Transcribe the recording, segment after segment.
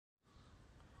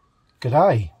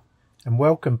G'day and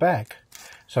welcome back.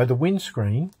 So the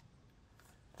windscreen,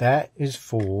 that is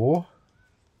for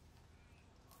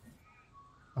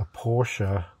a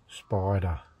Porsche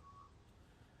Spider,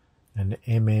 an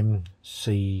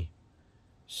MMC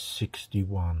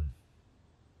 61.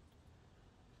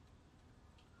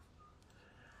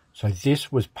 So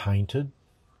this was painted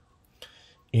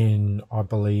in, I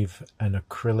believe, an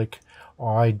acrylic.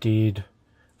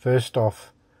 First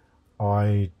off,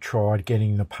 I tried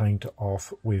getting the paint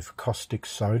off with caustic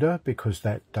soda because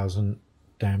that doesn't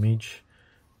damage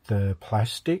the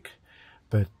plastic,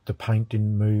 but the paint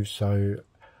didn't move, so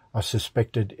I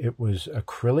suspected it was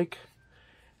acrylic,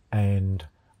 and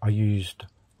I used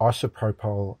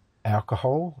isopropyl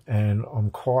alcohol, and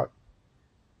I'm quite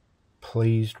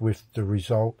pleased with the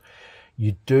result.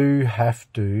 You do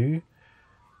have to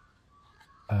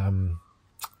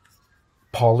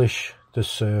polish the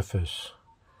surface.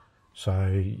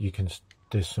 So you can,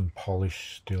 there's some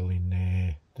polish still in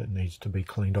there that needs to be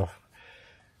cleaned off.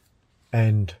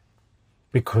 And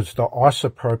because the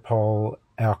isopropyl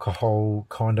alcohol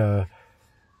kind of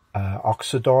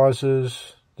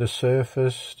oxidizes the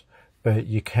surface, but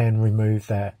you can remove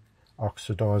that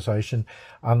oxidization.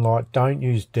 Unlike, don't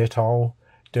use Dettol.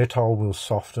 Dettol will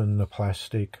soften the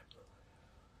plastic.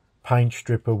 Paint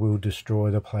stripper will destroy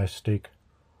the plastic.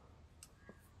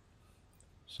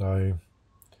 So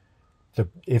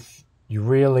if you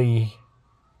really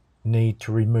need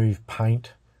to remove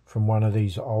paint from one of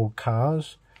these old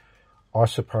cars,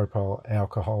 isopropyl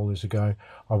alcohol is a go.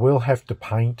 I will have to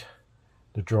paint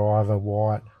the driver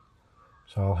white,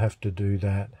 so I'll have to do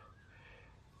that.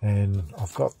 And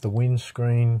I've got the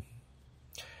windscreen,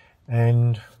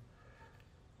 and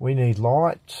we need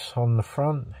lights on the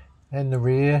front and the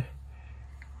rear,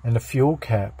 and a fuel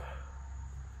cap.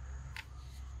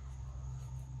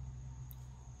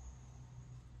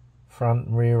 Front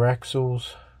and rear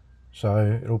axles,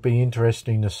 so it'll be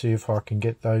interesting to see if I can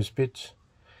get those bits,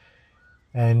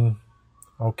 and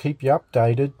I'll keep you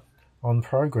updated on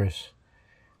progress,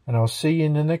 and I'll see you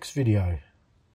in the next video.